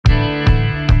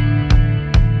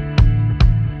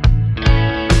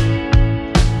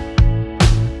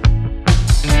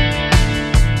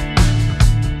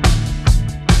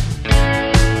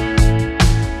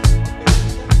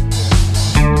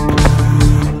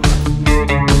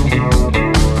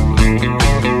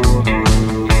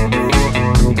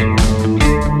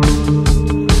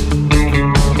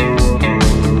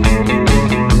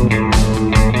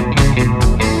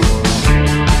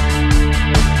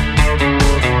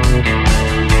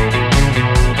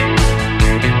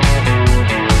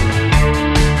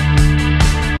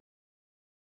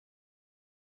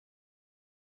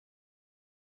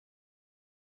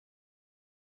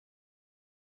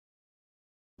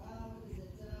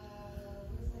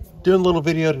Doing a little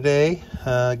video today,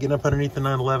 getting up underneath the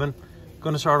 911.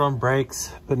 Going to start on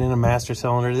brakes, putting in a master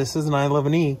cylinder. This is a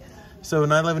 911E. So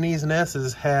 911Es and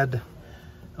S's had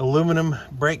aluminum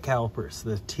brake calipers.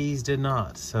 The T's did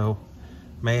not. So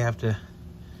may have to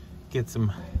get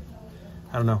some,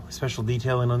 I don't know, special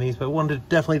detailing on these, but wanted to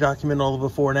definitely document all the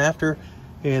before and after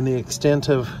and the extent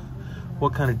of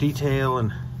what kind of detail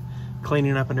and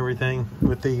cleaning up and everything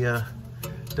with the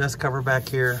dust cover back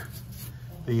here,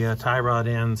 the tie rod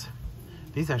ends.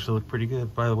 These actually look pretty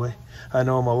good, by the way. I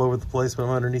know I'm all over the place, but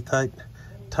I'm underneath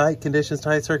tight conditions,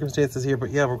 tight circumstances here.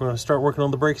 But yeah, we're going to start working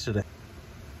on the brakes today.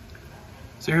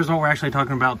 So here's what we're actually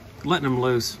talking about, letting them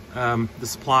loose. The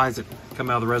supplies that come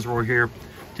out of the reservoir here,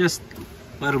 just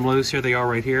let them loose. Here they are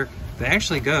right here. They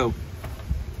actually go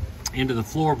into the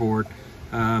floorboard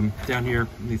down here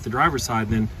underneath the driver's side,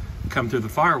 and then come through the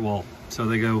firewall. So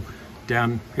they go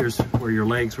down, here's where your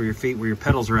legs, where your feet, where your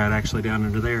pedals are at, actually down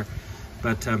into there.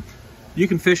 But you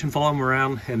can fish and follow them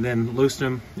around and then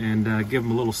loosen them and give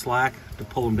them a little slack to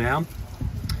pull them down.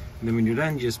 And then when you're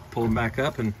done, you just pull them back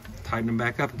up and tighten them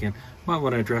back up again. Might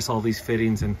want to address all these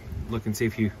fittings and look and see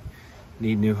if you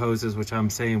need new hoses, which I'm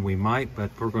saying we might,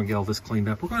 but we're going to get all this cleaned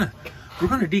up. We're going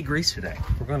to degrease today.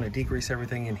 We're going to degrease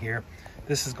everything in here.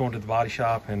 This is going to the body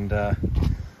shop, and we're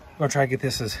going to try to get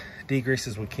this as degreased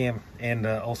as we can, and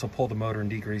also pull the motor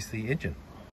and degrease the engine.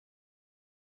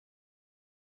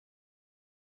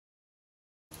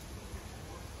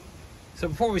 So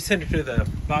before we send it to the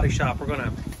body shop, we're going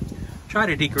to try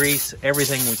to degrease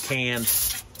everything we can.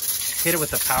 Hit it with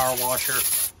the power washer.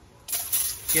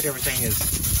 Get everything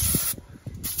as...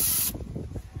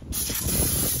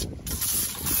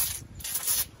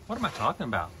 What am I talking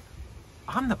about?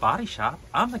 I'm the body shop.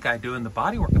 I'm the guy doing the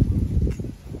body work.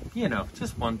 You know,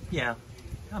 just one. Yeah,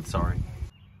 I'm sorry.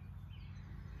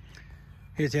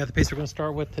 Here's the other piece we're going to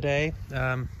start with today.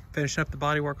 Finishing up the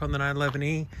body work on the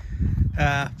 911E.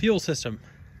 Fuel system.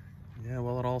 Yeah,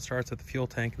 well, it all starts with the fuel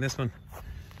tank. And this one,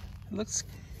 it looks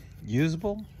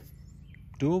usable,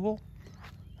 doable.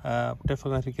 Definitely going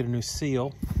to have to get a new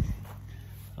seal.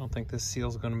 I don't think this seal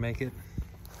is going to make it.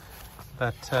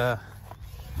 But I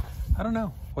don't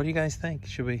know. What do you guys think?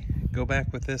 Should we go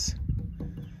back with this?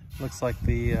 Looks like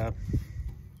the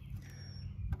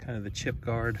kind of the chip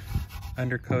guard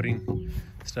undercoating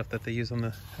stuff that they use on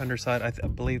the underside. I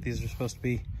believe these are supposed to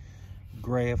be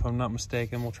gray, if I'm not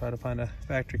mistaken. We'll try to find a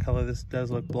factory color. This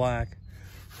does look black.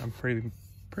 I'm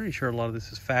pretty sure a lot of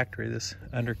this is factory, this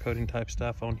undercoating type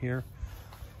stuff on here.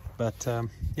 But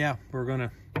yeah, we're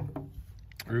gonna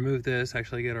remove this,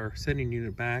 actually get our sending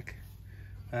unit back,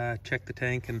 check the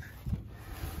tank, and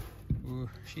ooh,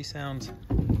 she sounds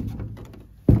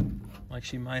like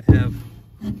she might have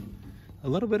a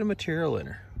little bit of material in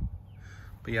her.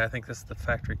 But yeah, I think this is the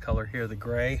factory color here, the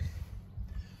gray.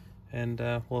 And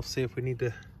we'll see if we need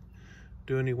to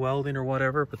do any welding or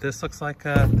whatever. But this looks like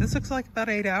about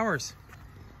 8 hours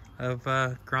of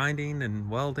grinding and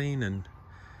welding and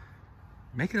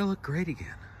making it look great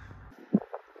again.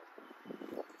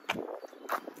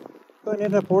 Going to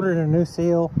end up ordering a new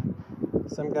seal.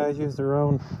 Some guys use their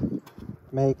own,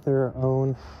 make their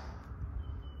own.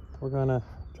 We're gonna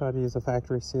try to use a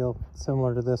factory seal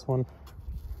similar to this one.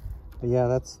 But yeah,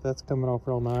 that's coming off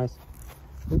real nice.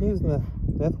 We're using the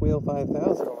Death Wheel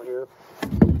 5000 over here.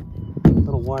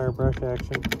 Little wire brush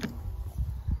action.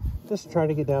 Just to try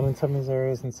to get down in some of these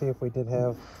areas and see if we did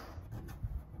have,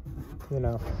 you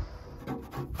know,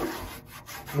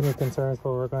 any concerns,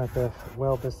 but we're going to have to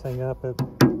weld this thing up.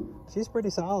 She's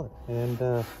pretty solid. And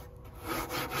of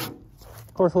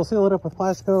course, we'll seal it up with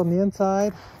plastic coat on the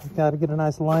inside. Got to get a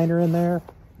nice liner in there.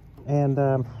 And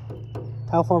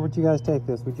how far would you guys take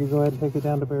this? Would you go ahead and take it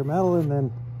down to bare metal and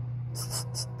then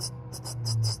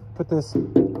put this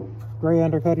gray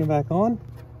undercoating back on?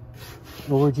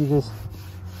 Or would you just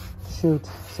shoot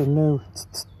some new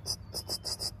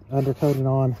undercoating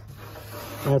on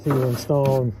after you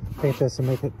install and paint this and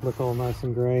make it look all nice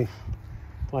and gray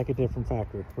like it did from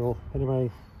factory? Well, anybody,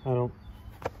 I don't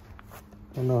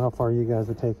know how far you guys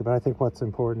would take it, but I think what's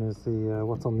important is the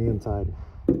what's on the inside.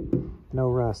 No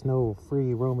rust, no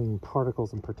free roaming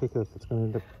particles and particulates that's going to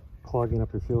end up clogging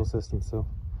up your fuel system. So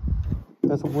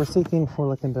that's what we're seeking. We're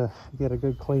looking to get a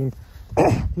good clean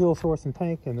fuel source and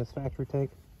tank, and this factory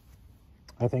tank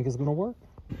I think is going to work.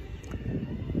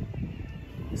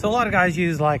 So a lot of guys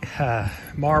use like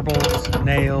marbles,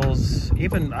 nails,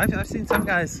 even I've seen some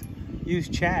guys use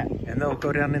chat, and they'll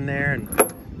go down in there and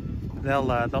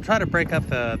they'll try to break up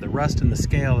the rust in the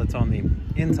scale that's on the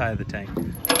inside of the tank.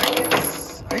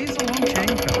 I use a long chain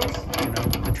for this. You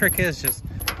know, the trick is just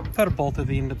put a bolt at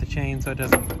the end of the chain so it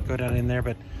doesn't go down in there.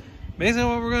 But basically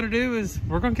what we're going to do is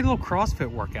we're going to get a little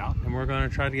CrossFit workout, and we're going to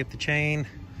try to get the chain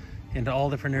into all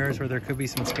different areas where there could be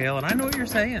some scale. And I know what you're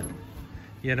saying,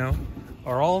 you know,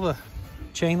 are all the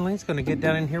chain links going to get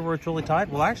down in here where it's really tight?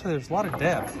 Well, actually, there's a lot of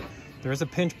depth. There is a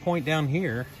pinch point down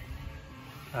here,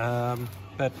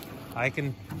 but I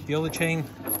can feel the chain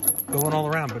going all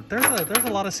around. But there's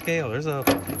a lot of scale. There's a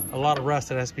lot of rust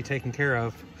that has to be taken care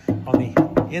of on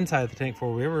the inside of the tank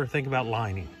before we ever think about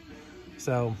lining.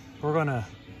 So we're going to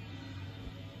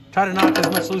try to knock as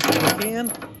much loose as we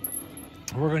can.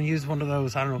 We're going to use one of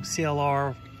those, I don't know,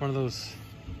 CLR, one of those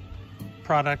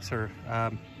products, or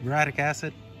muriatic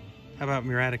acid. How about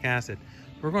muriatic acid?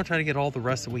 We're going to try to get all the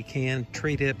rust that we can,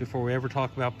 treat it before we ever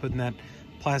talk about putting that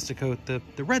plastic coat, the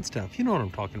red stuff. You know what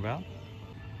I'm talking about.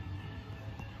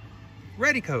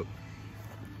 Ready coat.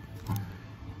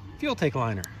 Fuel tank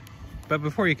liner. But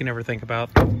before you can ever think about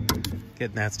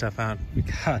getting that stuff out, you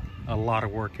got a lot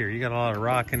of work here. You got a lot of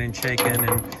rocking and shaking,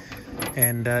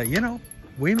 and you know,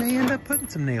 we may end up putting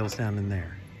some nails down in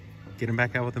there. Get them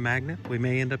back out with a magnet. We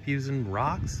may end up using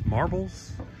rocks,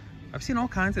 marbles. I've seen all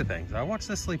kinds of things. I watched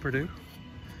this sleeper do.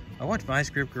 I watched Vice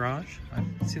Grip Garage.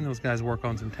 I've seen those guys work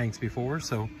on some tanks before,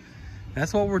 so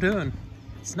that's what we're doing.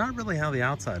 It's not really how the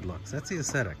outside looks. That's the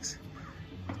aesthetics.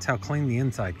 It's how clean the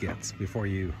inside gets before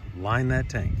you line that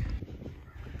tank.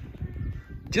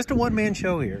 Just a one-man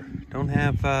show here. Don't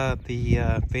have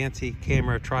the fancy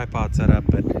camera tripod set up,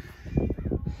 but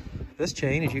this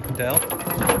chain, as you can tell,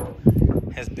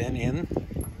 has been in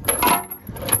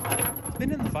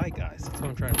the fight, guys. That's what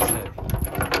I'm trying to say.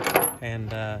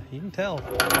 And you can tell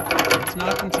it's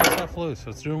knocking some stuff loose. So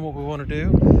it's doing what we want to do.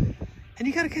 And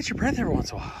you got to catch your breath every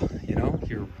once in a while. You know,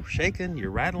 you're shaking,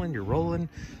 you're rattling, you're rolling,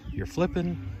 you're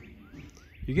flipping.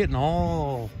 You're getting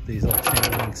all these little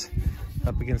chain links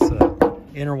up against the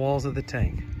inner walls of the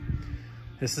tank.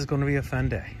 This is going to be a fun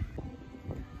day.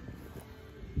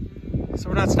 So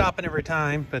we're not stopping every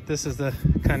time, but this is the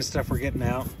kind of stuff we're getting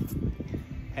out.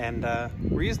 And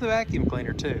we're using the vacuum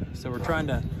cleaner too. So we're trying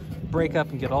to break up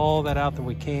and get all that out that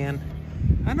we can.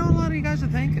 I know a lot of you guys are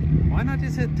thinking, why not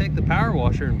just take the power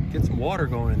washer and get some water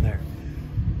going in there?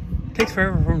 It takes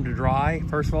forever for them to dry,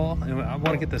 first of all. And I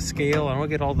want to get the scale, I want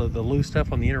to get all the loose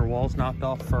stuff on the inner walls knocked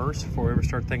off first before we ever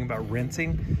start thinking about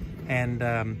rinsing. And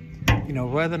you know,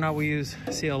 whether or not we use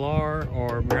CLR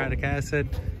or muriatic acid,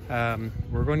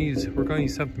 we're going to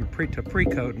use something to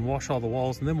pre-coat and wash all the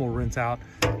walls, and then we'll rinse out.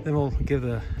 Then we'll give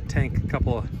the tank a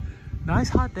couple of nice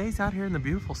hot days out here in the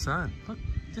beautiful sun. Look,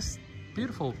 just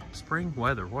beautiful spring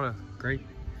weather. What a great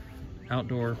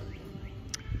outdoor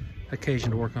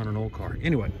occasion to work on an old car.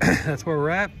 Anyway, that's where we're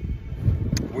at.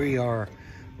 We are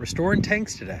restoring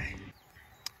tanks today.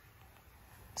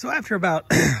 So after about,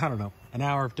 I don't know, an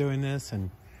hour of doing this,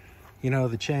 and you know,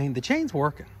 the chain's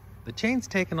working. The chain's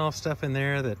taking off stuff in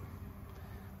there that,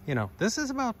 you know, this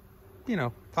is about, you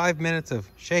know, 5 minutes of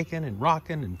shaking and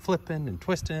rocking and flipping and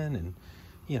twisting and,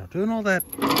 you know, doing all that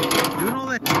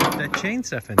chain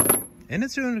stuff in there. And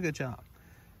it's doing a good job.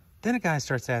 Then a guy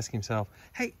starts asking himself,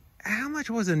 hey, how much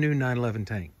was a new 911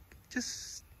 tank?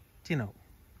 Just, you know,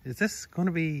 is this going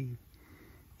to be,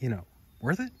 you know,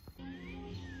 worth it?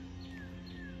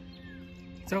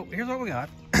 So here's what we got.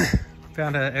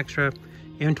 Found an extra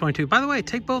M22. By the way,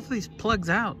 take both of these plugs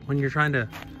out when you're trying to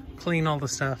clean all the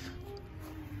stuff.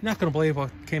 You're not going to believe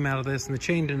what came out of this. And the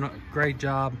chain did a great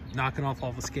job knocking off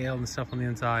all the scale and stuff on the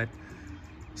inside.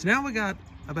 So now we got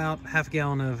about half a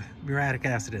gallon of muriatic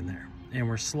acid in there. And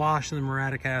we're sloshing the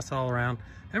muriatic acid all around.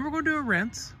 And we're going to do a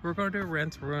rinse. We're going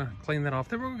to clean that off.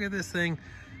 Then we're going to give this thing,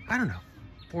 I don't know,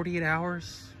 48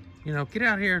 hours. You know, get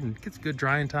out here and get some good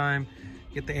drying time.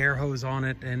 Get the air hose on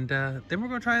it. And then we're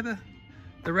going to try the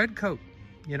red coat.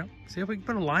 You know, see if we can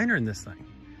put a liner in this thing.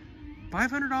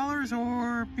 $500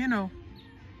 or, you know,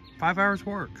 5 hours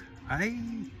work. I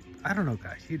don't know,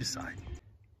 guys. You decide.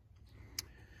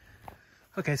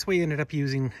 Okay, so we ended up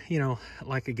using, you know,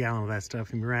 like a gallon of that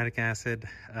stuff, muriatic acid.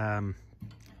 I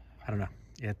don't know.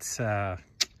 It's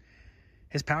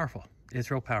powerful.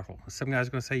 It's real powerful. Some guys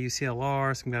are going to say use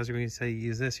CLR. Some guys are going to say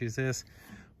use this, use this.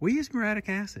 We use muriatic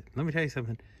acid. Let me tell you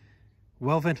something.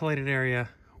 Well-ventilated area.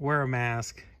 Wear a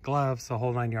mask, gloves, the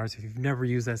whole 9 yards. If you've never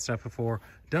used that stuff before,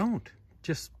 don't.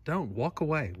 Just don't. Walk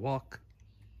away. Walk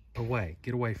away.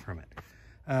 Get away from it.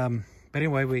 But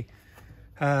anyway, we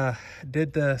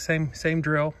did the same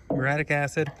drill, muriatic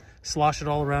acid, slosh it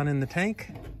all around in the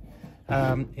tank.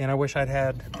 And I wish I'd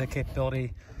had the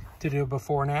capability to do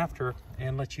before and after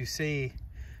and let you see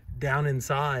down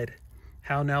inside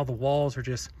how now the walls are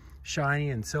just shiny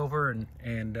and silver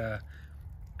and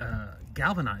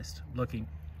galvanized looking.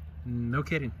 No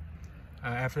kidding.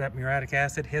 After that muriatic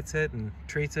acid hits it and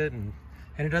treats it and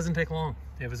and it doesn't take long.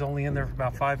 It was only in there for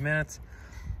about 5 minutes.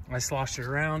 I sloshed it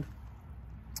around,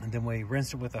 and then we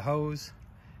rinsed it with a hose,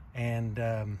 and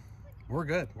we're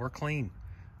good. We're clean.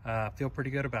 Feel pretty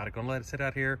good about it. Gonna let it sit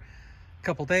out here a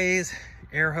couple days,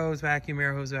 air hose, vacuum,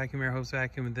 air hose, vacuum, air hose,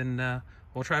 vacuum, and then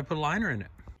we'll try to put a liner in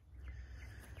it.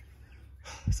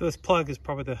 So this plug is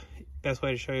probably the best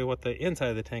way to show you what the inside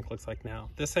of the tank looks like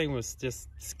now. This thing was just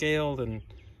scaled and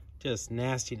just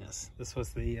nastiness. This was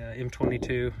the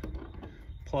M22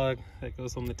 plug that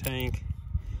goes on the tank,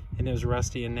 and it was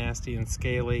rusty and nasty and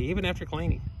scaly even after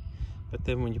cleaning. But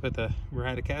then when you put the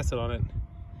muriatic acid on it,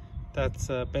 that's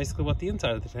basically what the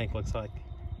inside of the tank looks like.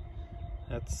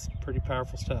 That's pretty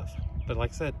powerful stuff. But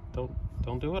like I said,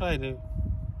 don't do what I do.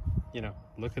 You know,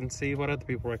 look and see what other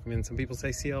people recommend. Some people say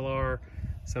CLR,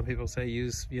 some people say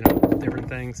use, you know, different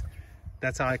things.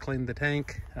 That's how I clean the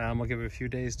tank. I'll give it a few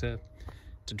days to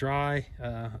dry,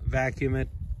 vacuum it,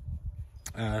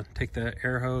 take the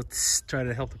air hose, try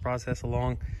to help the process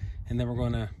along, and then we're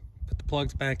going to put the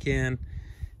plugs back in,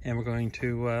 and we're going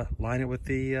to line it with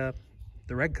the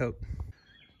red coat.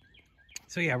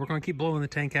 So yeah, we're going to keep blowing the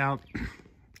tank out,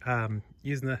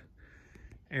 using the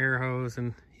air hose,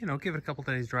 and you know, give it a couple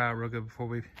days dry out real good before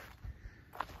we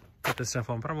put this stuff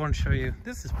on. But I want to show you,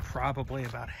 this is probably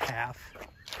about half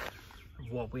of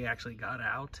what we actually got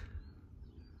out,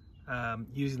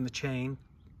 using the chain,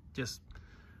 just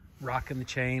rocking the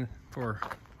chain for,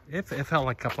 it felt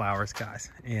like a couple hours,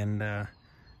 guys, and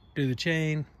do the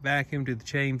chain vacuum, do the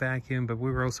chain vacuum, but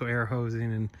we were also air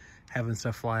hosing and having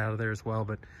stuff fly out of there as well.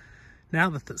 But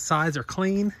now that the sides are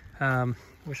clean,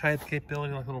 wish I had the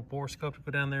capability, like a little borescope, to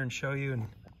go down there and show you and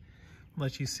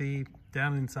let you see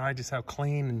down inside just how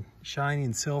clean and shiny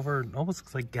and silver. It almost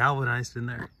looks like galvanized in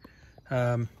there.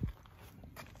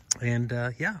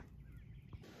 Yeah.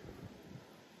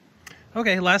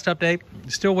 Okay, last update.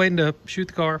 Still waiting to shoot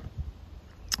the car.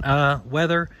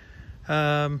 Weather.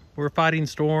 We're fighting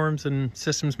storms and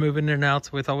systems moving in and out,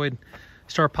 so we thought we'd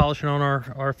start polishing on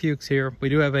our Fuchs here. We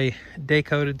do have a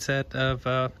day-coated set of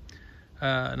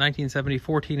 1970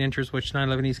 14 inches, which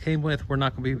 911Es came with. We're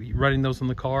not going to be running those on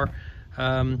the car,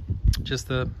 just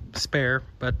the spare,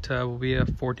 but will be a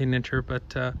 14 incher.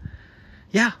 But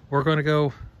yeah, we're going to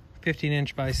go 15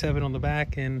 inch by 7 on the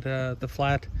back, and the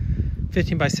flat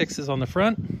 15 by 6s on the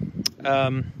front.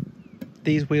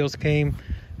 These wheels came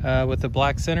with the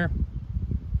black center.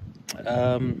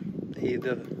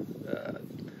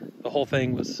 The whole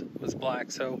thing was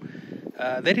black, so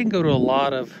they didn't go to a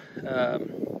lot of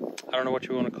I don't know what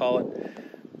you want to call it,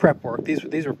 prep work.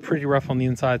 These were pretty rough on the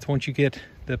inside, so once you get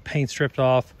the paint stripped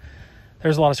off,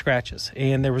 there's a lot of scratches.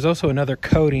 And there was also another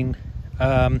coating,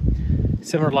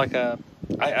 similar to like a,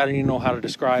 I don't even know how to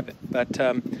describe it, but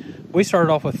we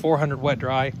started off with 400 wet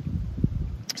dry,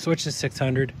 switched to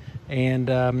 600,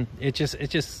 and it's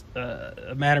just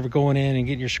a matter of going in and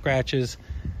getting your scratches,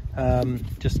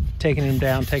 just taking them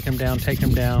down,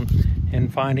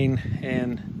 and finding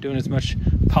and doing as much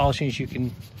polishing as you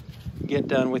can get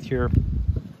done with your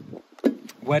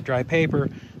wet dry paper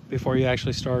before you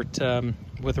actually start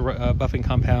with a buffing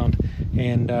compound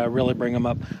and really bring them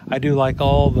up. I do like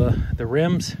all the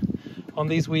rims on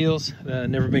these wheels.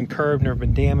 Never been curved, never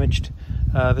been damaged.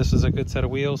 This is a good set of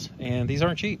wheels, and these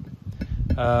aren't cheap.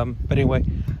 But anyway,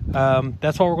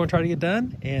 that's what we're going to try to get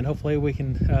done, and hopefully we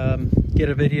can get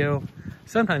a video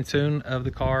sometime soon of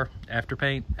the car after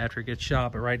paint, after it gets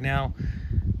shot. But right now,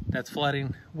 that's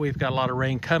flooding. We've got a lot of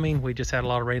rain coming. We just had a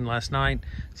lot of rain last night,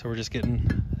 so we're just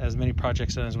getting as many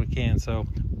projects done as we can. So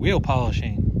wheel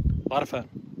polishing, a lot of fun.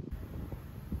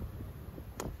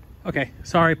 Okay,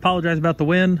 sorry, apologize about the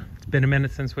wind. It's been a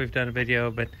minute since we've done a video,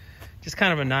 but just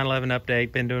kind of a 911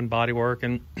 update. Been doing body work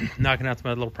and knocking out some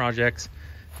other little projects.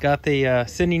 Got the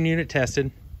sending unit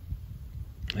tested.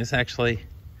 It's actually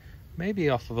maybe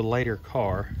off of a later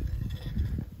car,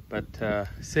 but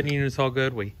sending unit's all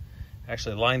good. We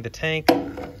actually lined the tank.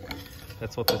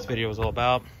 That's what this video is all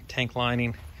about, tank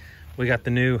lining. We got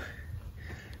the new, if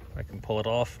I can pull it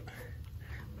off,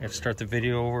 I have to start the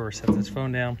video over or set this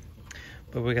phone down,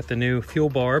 but we got the new fuel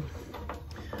barb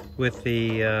with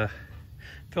the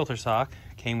filter sock.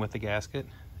 Came with the gasket,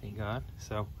 thank God.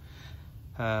 So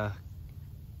that's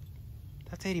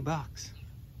 80 bucks.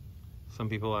 Some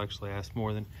people actually asked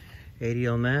more than 80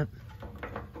 on that,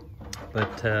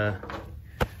 but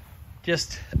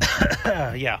just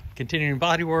yeah, continuing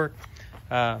body work,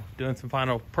 doing some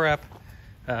final prep,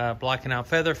 blocking out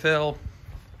feather fill,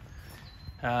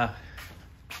 go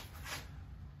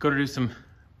to do some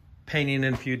painting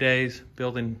in a few days,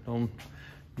 building on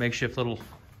makeshift little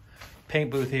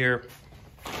paint booth here,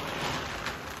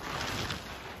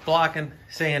 blocking,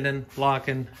 sanding,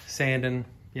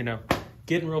 you know,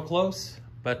 getting real close.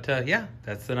 But yeah,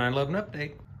 that's the 911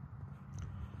 update.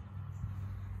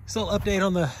 So update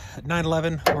on the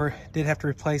 911. We did have to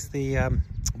replace the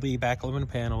back aluminum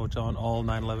panel, which on all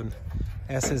 911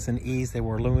 S's and E's, they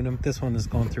were aluminum. This one is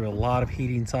going through a lot of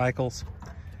heating cycles.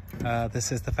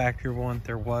 This is the factory one.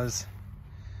 There was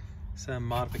some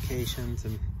modifications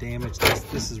and damage.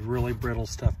 This is really brittle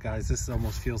stuff, guys. This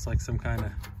almost feels like some kind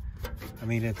of, I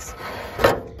mean, it's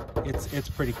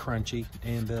pretty crunchy.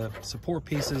 And the support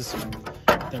pieces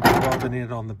that were welded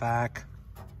in on the back,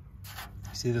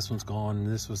 see, this one's gone,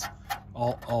 and this was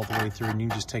all the way through, and you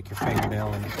can just take your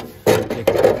fingernail and take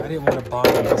it out. I didn't want to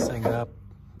bottom this thing up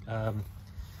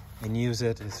and use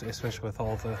it, especially with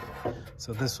all the,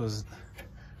 so this was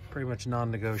pretty much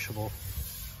non-negotiable.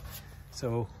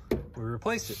 So we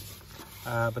replaced it.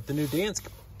 But the new Dansk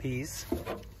piece,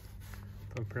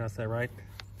 if I pronounce that right,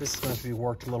 this is going to be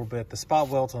worked a little bit. The spot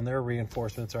welds on their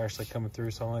reinforcements are actually coming through,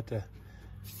 so I want to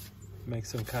make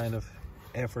some kind of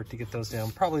effort to get those down.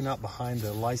 Probably not behind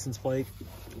the license plate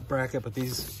bracket, but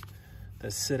these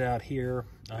that sit out here,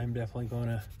 I'm definitely going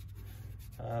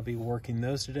to be working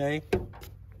those today.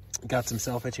 Got some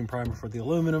self-etching primer for the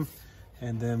aluminum,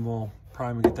 and then we'll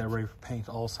prime and get that ready for paint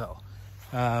also.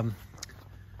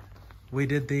 We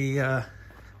did the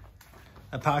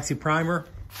epoxy primer.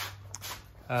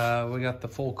 We got the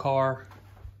full car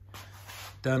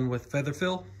done with feather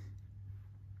fill,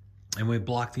 and we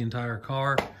blocked the entire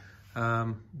car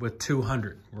with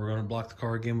 200. We're going to block the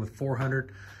car again with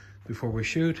 400 before we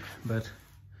shoot, but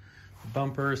the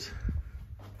bumpers,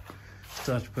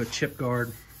 still have to put chip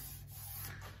guard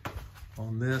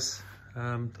on this,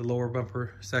 the lower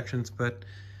bumper sections, but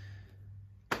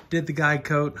did the guide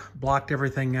coat, blocked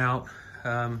everything out,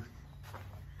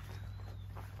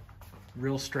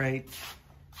 real straight,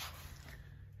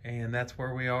 and that's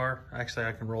where we are. Actually,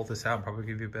 I can roll this out and probably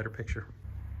give you a better picture.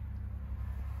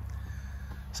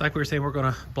 So like we were saying, we're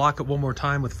gonna block it one more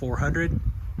time with 400,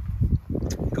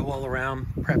 go all around,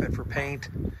 prep it for paint.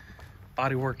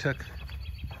 Body work took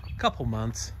a couple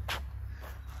months.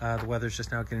 The weather's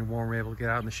just now getting warm. We're able to get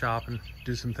out in the shop and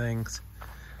do some things.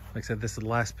 Like I said, this is the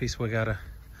last piece we gotta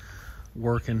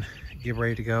work and get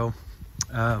ready to go.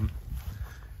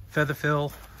 Feather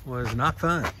fill was not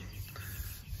fun.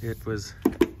 It was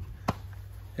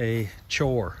a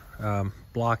chore,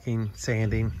 blocking,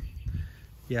 sanding.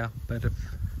 Yeah, but if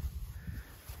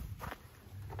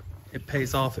it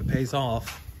pays off, it pays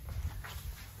off.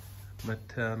 But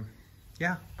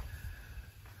yeah,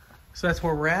 so that's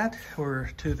where we're at. We're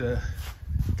to the,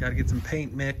 gotta get some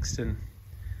paint mixed and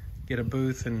get a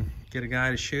booth and get a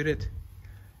guy to shoot it.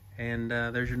 And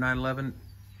there's your 911,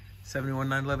 71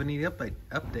 911E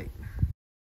update.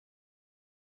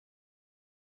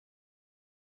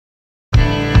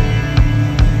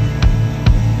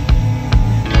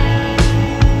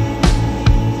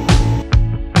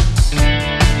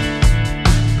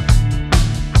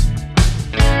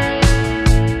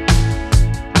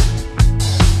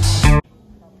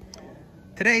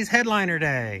 Today's headliner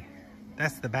day.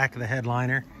 That's the back of the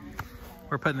headliner.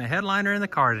 We're putting the headliner in the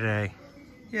car today.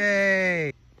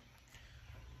 Yay!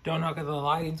 Don't know how good the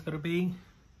lighting's gonna be.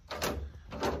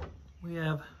 We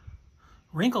have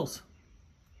wrinkles,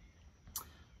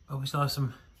 but we still have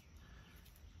some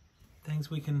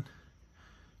things we can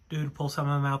do to pull some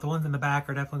of them out. The ones in the back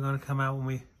are definitely gonna come out when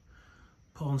we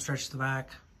pull and stretch the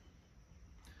back,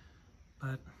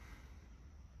 but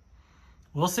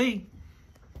we'll see.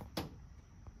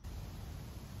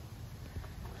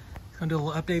 Gonna do a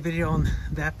little update video on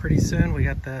that pretty soon. We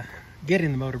got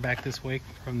getting the motor back this week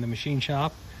from the machine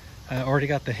shop. Already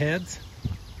got the heads.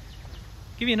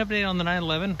 Give you an update on the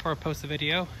 911 before I post the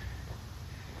video.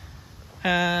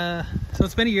 So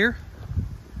it's been a year.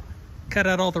 Cut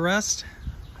out all the rust.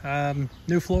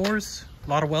 New floors, a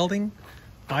lot of welding,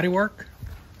 body work,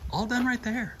 all done right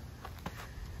there.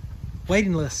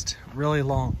 Waiting list, really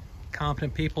long.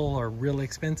 Competent people are really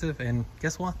expensive, and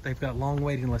guess what? They've got long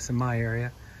waiting lists in my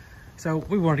area. So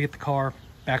we wanted to get the car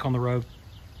back on the road.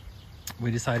 We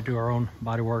decided to do our own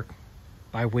body work.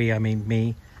 By we, I mean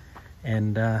me.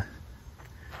 And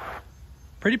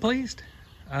pretty pleased.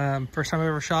 First time I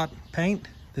ever shot paint.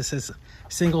 This is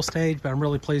single stage, but I'm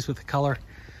really pleased with the color.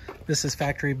 This is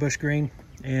factory bush green,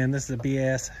 and this is a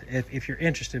BAS. If you're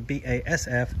interested,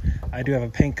 BASF. I do have a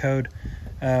paint code.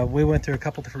 We went through a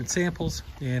couple different samples,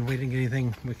 and we didn't get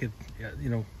anything we could,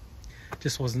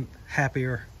 just wasn't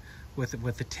happier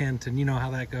with the tint, and you know how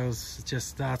that goes. It's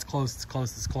just, it's close, it's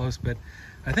close, it's close, but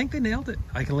I think they nailed it.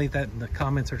 I can leave that in the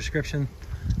comments or description.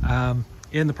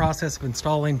 In the process of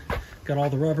installing, got all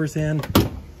the rubbers in,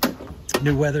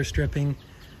 new weather stripping,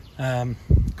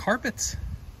 carpets.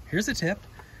 Here's a tip.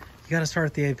 got to start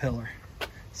at the A-pillar.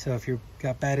 So if you've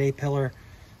got bad A-pillar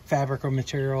fabric or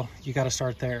material, you got to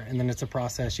start there, and then it's a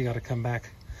process. You got to come back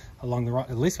along the road,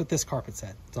 at least with this carpet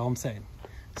set. That's all I'm saying.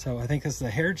 So I think this is a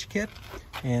Heritage kit,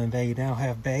 and they now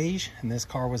have beige, and this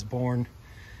car was born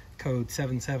code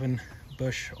 77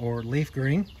 bush or leaf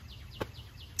green,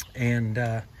 and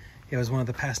it was one of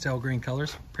the pastel green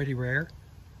colors, pretty rare,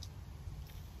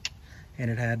 and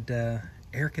it had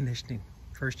air conditioning.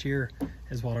 First year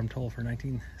is what I'm told, for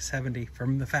 1970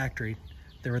 from the factory.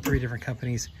 There were 3 different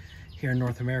companies here in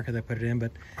North America that put it in,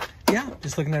 but yeah,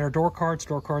 just looking at our door cards.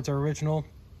 Door cards are original.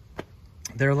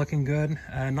 They're looking good.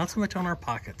 Not so much on our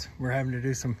pockets. We're having to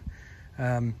do some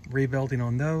rebuilding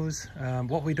on those.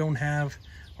 What we don't have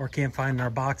or can't find in our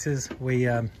boxes, we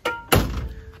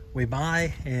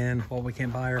buy, and what we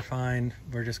can't buy or find,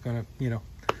 we're just gonna, you know,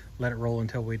 let it roll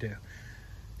until we do.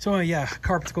 So yeah,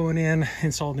 carpet's going in,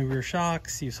 installed new rear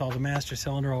shocks. You saw the master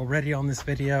cylinder already on this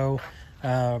video.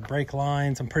 Brake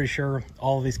lines, I'm pretty sure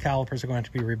all of these calipers are going to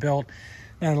have to be rebuilt.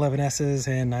 911Ss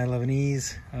and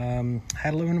 911Es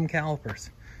had aluminum calipers,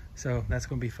 so that's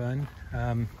going to be fun.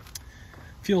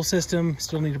 Fuel system,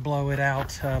 still need to blow it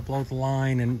out, blow the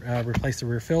line and replace the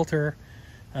rear filter.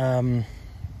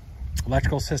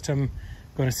 Electrical system,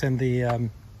 going to send the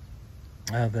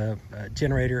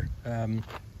generator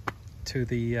to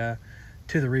the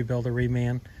rebuilder,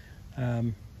 reman.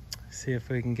 See if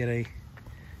we can get a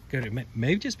good, it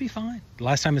may just be fine. The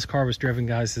last time this car was driven,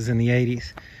 guys, is in the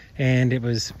 80s, and it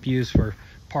was used for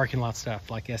parking lot stuff,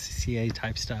 like SCCA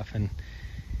type stuff. And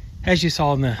as you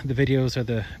saw in the videos or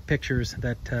the pictures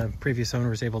that previous owner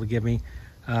was able to give me,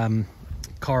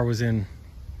 car was in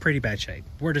pretty bad shape.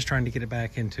 We're just trying to get it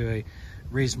back into a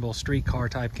reasonable street car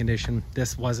type condition.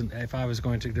 This wasn't, if I was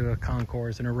going to do a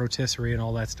concours and a rotisserie and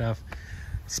all that stuff,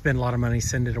 spend a lot of money,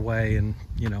 send it away, and,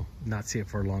 you know, not see it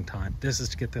for a long time. This is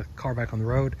to get the car back on the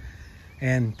road,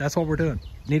 and that's what we're doing.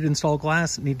 Need to install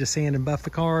glass, need to sand and buff the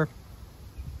car.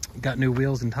 Got new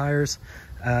wheels and tires.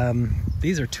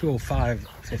 These are 205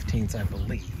 15s, I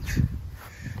believe.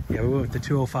 Yeah, we went with the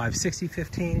 205 60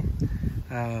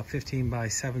 15, 15 by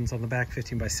 7s on the back,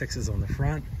 15 by 6s on the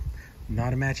front.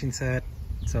 Not a matching set,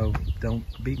 so don't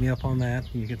beat me up on that.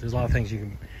 There's a lot of things you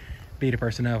can beat a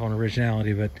person up on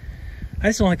originality, but I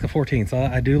just don't like the 14s.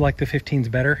 I do like the 15s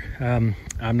better.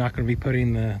 I'm not going to be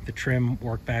putting the trim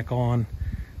work back on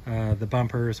the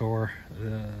bumpers or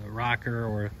the rocker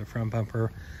or the front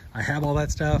bumper. I have all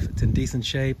that stuff. It's in decent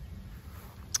shape.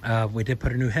 We did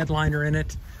put a new headliner in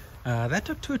it. That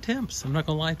took 2 attempts. I'm not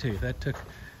going to lie to you. That took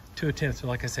 2 attempts. So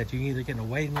like I said, you can either get in a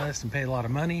waiting list and pay a lot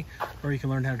of money, or you can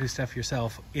learn how to do stuff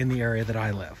yourself in the area that I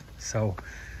live. So,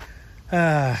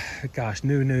 gosh,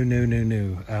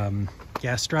 new.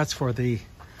 Yeah, struts for the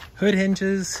hood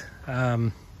hinges.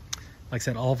 Like I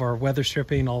said, all of our weather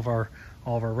stripping, all of our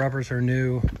rubbers are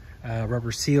new.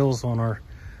 Rubber seals on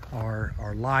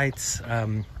our lights.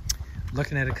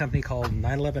 Looking at a company called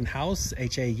 911 House,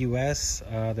 H-A-U-S.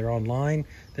 They're online.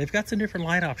 They've got some different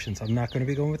light options. I'm not going to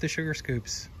be going with the sugar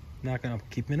scoops. I'm not going to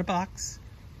keep them in a box.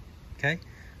 Okay,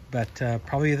 but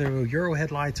probably either Euro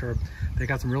headlights, or they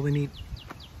got some really neat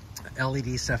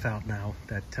LED stuff out now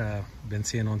that I've been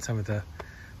seeing on some of the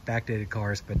backdated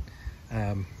cars, but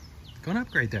going to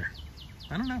upgrade there.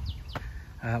 I don't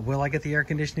know. Will I get the air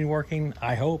conditioning working?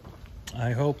 I hope.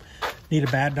 Need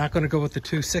a bat. Not going to go with the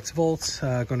 2 6 volts.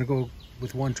 Going to go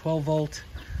with 1 12 volt.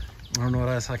 I don't know what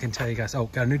else I can tell you guys. Oh,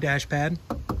 got a new dash pad.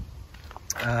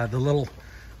 The little,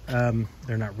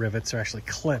 they're not rivets, they're actually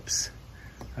clips.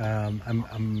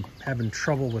 I'm having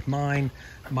trouble with mine.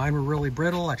 Mine were really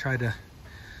brittle. I tried to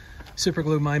super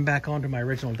glue mine back onto my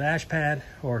original dash pad,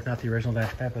 or not the original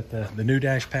dash pad, but the new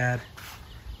dash pad.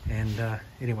 And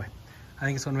anyway, I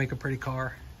think it's going to make a pretty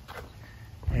car.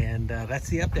 And that's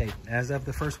the update. As of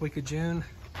the first week of June,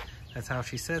 that's how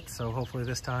she sits. So hopefully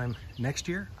this time next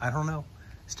year, I don't know.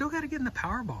 Still got to get in the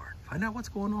power barn. Find out what's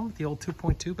going on with the old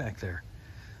 2.2 back there.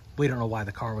 We don't know why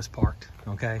the car was parked,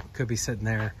 okay? Could be sitting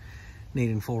there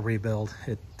needing full rebuild.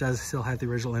 It does still have the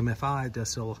original MFI. It does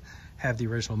still have the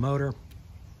original motor.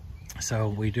 So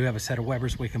we do have a set of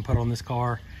Webers we can put on this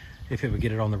car if it would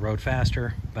get it on the road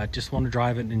faster, but just want to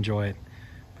drive it and enjoy it.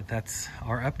 But that's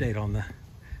our update on the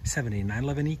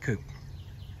 7911E Coupe.